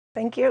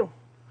Thank you.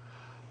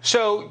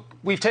 So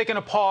we've taken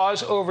a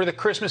pause over the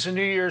Christmas and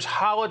New Year's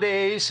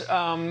holidays,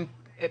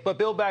 but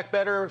Build Back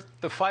Better,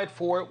 the fight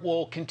for it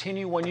will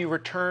continue when you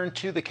return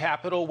to the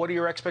Capitol. What are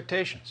your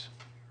expectations?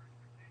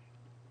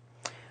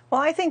 Well,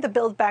 I think the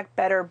Build Back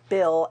Better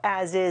bill,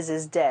 as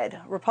is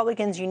dead.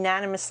 Republicans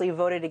unanimously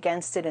voted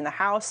against it in the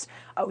House.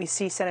 We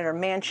see Senator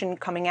Manchin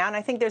coming out, and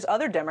I think there's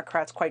other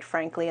Democrats, quite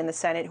frankly, in the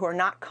Senate who are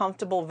not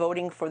comfortable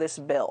voting for this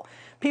bill.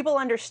 People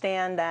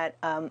understand that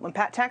when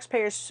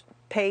taxpayers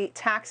pay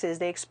taxes,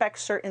 they expect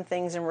certain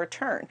things in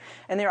return.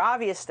 And they're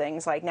obvious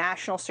things like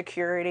national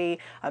security,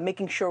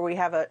 making sure we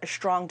have a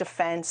strong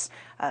defense,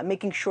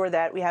 making sure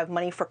that we have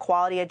money for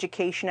quality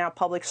education in our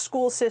public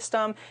school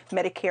system,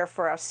 Medicare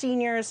for our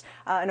seniors,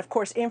 and of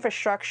course,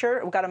 infrastructure.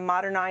 We've got to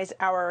modernize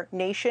our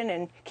nation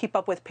and keep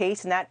up with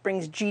pace, and that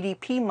brings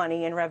GDP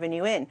money and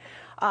revenue in.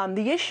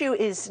 The issue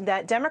is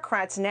that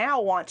Democrats now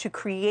want to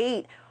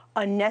create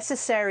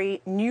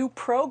unnecessary new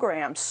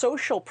programs,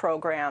 social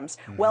programs,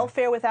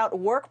 welfare without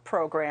work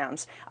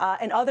programs,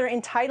 and other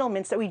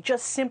entitlements that we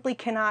just simply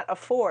cannot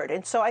afford.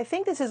 And so I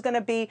think this is going to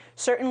be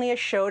certainly a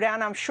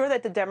showdown. I'm sure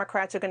that the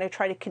Democrats are going to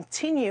try to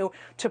continue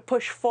to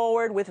push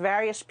forward with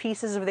various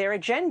pieces of their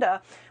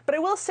agenda. But I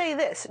will say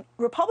this,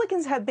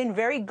 Republicans have been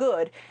very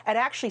good at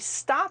actually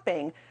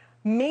stopping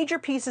major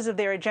pieces of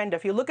their agenda.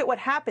 If you look at what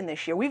happened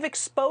this year, we've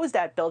exposed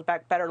that Build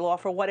Back Better law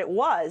for what it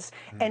was,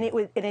 and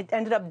it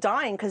ended up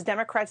dying because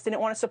Democrats didn't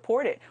want to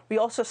support it. We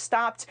also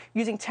stopped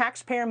using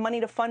taxpayer money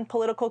to fund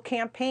political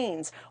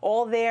campaigns,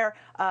 all their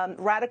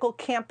radical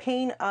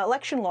campaign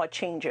election law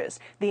changes,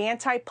 the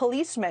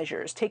anti-police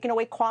measures, taking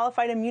away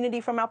qualified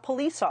immunity from our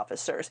police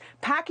officers,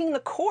 packing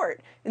the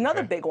court,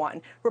 another big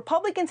one.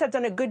 Republicans have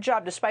done a good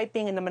job despite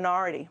being in the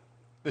minority.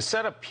 The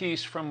setup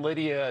piece from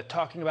Lydia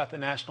talking about the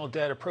national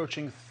debt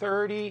approaching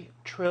 $30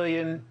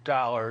 trillion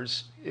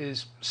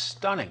is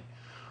stunning.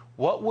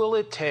 What will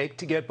it take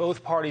to get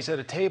both parties at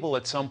a table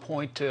at some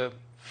point to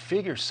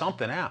figure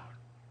something out?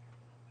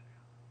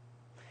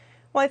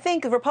 Well, I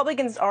think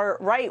Republicans are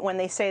right when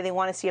they say they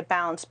want to see a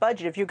balanced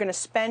budget. If you're going to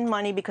spend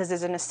money because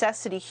there's a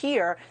necessity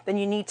here, then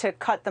you need to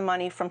cut the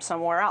money from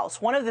somewhere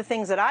else. One of the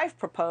things that I've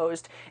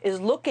proposed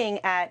is looking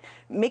at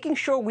making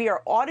sure we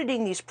are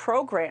auditing these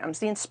programs.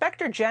 The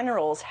inspector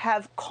generals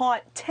have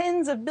caught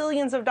tens of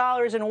billions of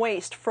dollars in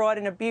waste, fraud,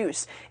 and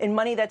abuse in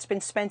money that's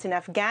been spent in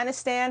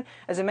Afghanistan.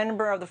 As a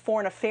member of the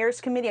Foreign Affairs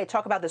Committee, I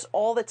talk about this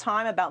all the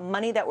time, about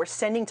money that we're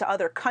sending to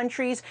other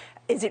countries.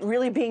 Is it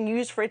really being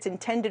used for its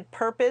intended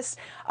purpose?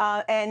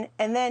 And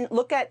then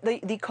look at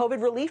the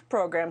COVID relief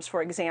programs,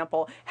 for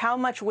example. How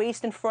much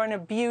waste and fraud and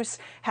abuse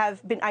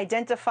have been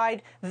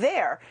identified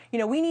there? You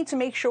know, we need to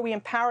make sure we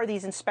empower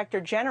these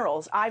inspector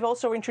generals. I've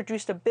also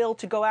introduced a bill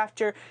to go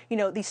after, you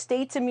know, the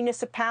states and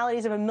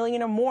municipalities of $1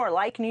 million or more,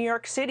 like New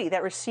York City,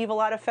 that receive a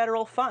lot of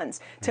federal funds,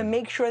 to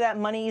make sure that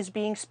money is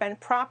being spent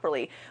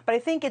properly. But I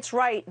think it's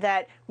right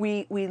that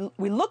we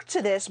look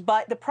to this,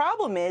 but the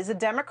problem is the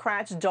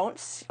Democrats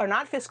are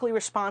not fiscally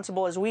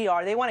responsible as we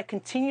are. They want to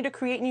continue to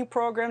create new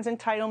programs,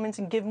 entitlements,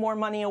 and give more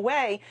money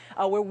away,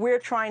 where we're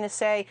trying to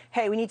say,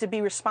 hey, we need to be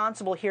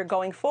responsible here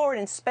going forward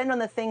and spend on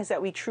the things that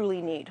we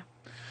truly need.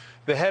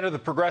 The head of the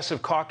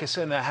Progressive Caucus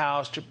in the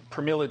House,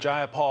 Pramila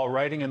Jayapal,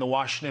 writing in the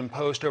Washington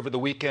Post over the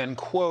weekend,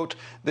 quote,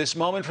 "This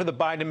moment for the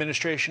Biden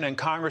administration and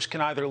Congress can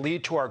either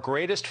lead to our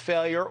greatest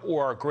failure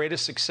or our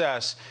greatest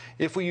success.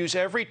 If we use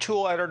every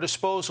tool at our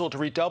disposal to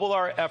redouble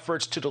our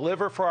efforts to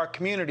deliver for our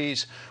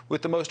communities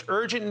with the most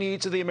urgent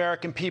needs of the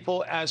American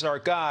people as our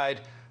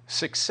guide,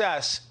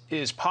 success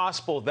is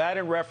possible." That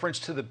in reference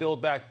to the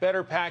Build Back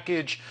Better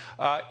package,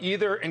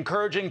 either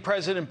encouraging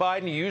President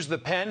Biden to use the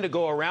pen to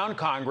go around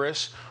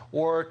Congress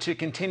or to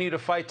continue to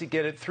fight to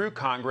get it through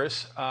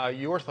Congress.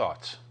 Your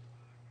thoughts?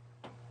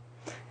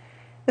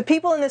 The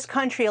people in this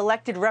country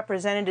elected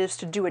representatives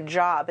to do a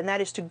job, and that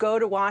is to go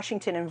to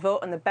Washington and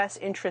vote in the best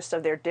interests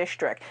of their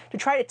district. To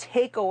try to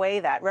take away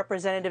that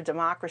representative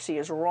democracy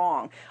is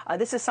wrong.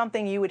 This is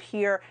something you would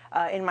hear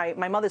in my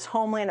mother's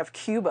homeland of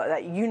Cuba,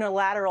 that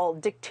unilateral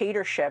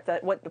dictatorship,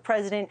 that what the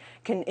president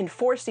can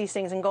enforce these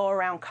things and go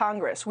around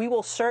Congress. We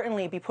will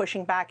certainly be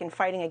pushing back and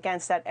fighting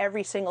against that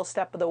every single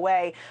step of the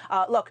way.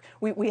 Look,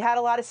 we had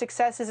a lot of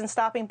successes in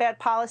stopping bad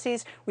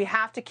policies. We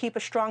have to keep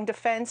a strong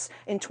defense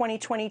in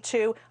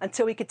 2022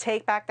 until we could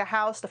take back the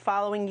House the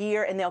following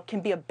year, and there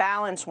can be a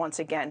balance once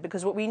again.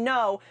 Because what we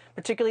know,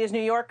 particularly as New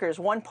Yorkers,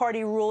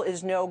 one-party rule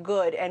is no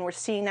good, and we're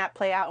seeing that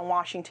play out in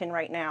Washington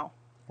right now.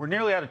 We're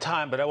nearly out of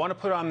time, but I want to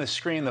put on the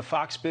screen the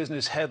Fox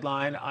Business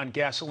headline on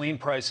gasoline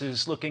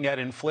prices, looking at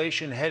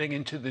inflation heading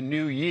into the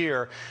new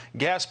year.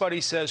 Gas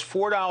Buddy says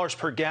 $4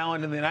 per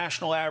gallon in the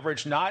national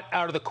average, not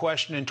out of the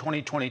question in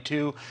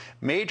 2022.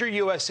 Major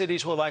U.S.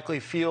 cities will likely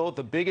feel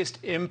the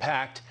biggest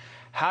impact.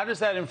 How does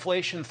that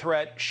inflation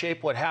threat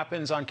shape what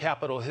happens on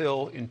Capitol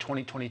Hill in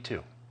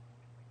 2022?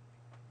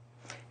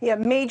 Yeah,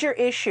 major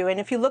issue. And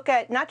if you look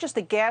at not just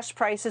the gas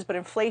prices, but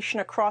inflation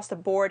across the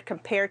board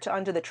compared to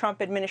under the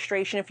Trump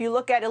administration, if you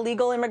look at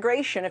illegal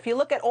immigration, if you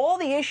look at all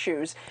the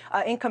issues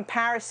in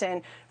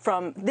comparison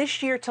from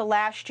this year to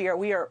last year,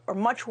 we are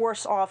much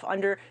worse off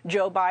under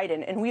Joe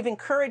Biden. And we've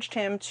encouraged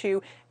him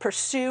to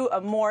pursue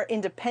a more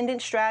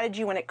independent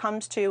strategy when it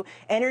comes to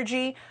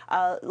energy.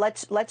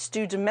 Let's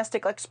do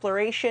domestic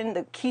exploration.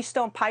 The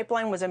Keystone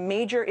Pipeline was a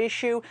major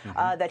issue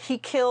that he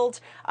killed.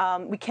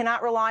 We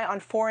cannot rely on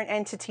foreign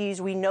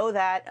entities. We know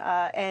that,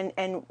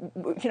 and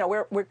you know,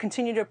 we're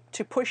continuing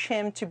to push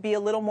him to be a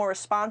little more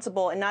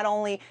responsible in not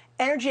only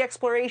energy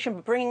exploration,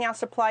 but bringing our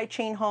supply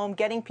chain home,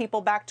 getting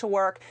people back to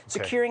work,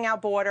 securing our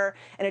border,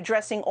 and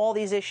addressing all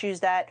these issues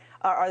that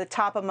are the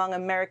top among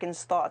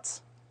Americans'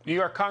 thoughts. New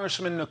York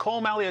Congressman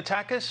Nicole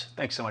Malliotakis,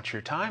 thanks so much for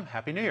your time.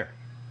 Happy New Year.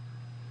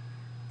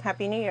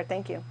 Happy New Year.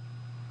 Thank you.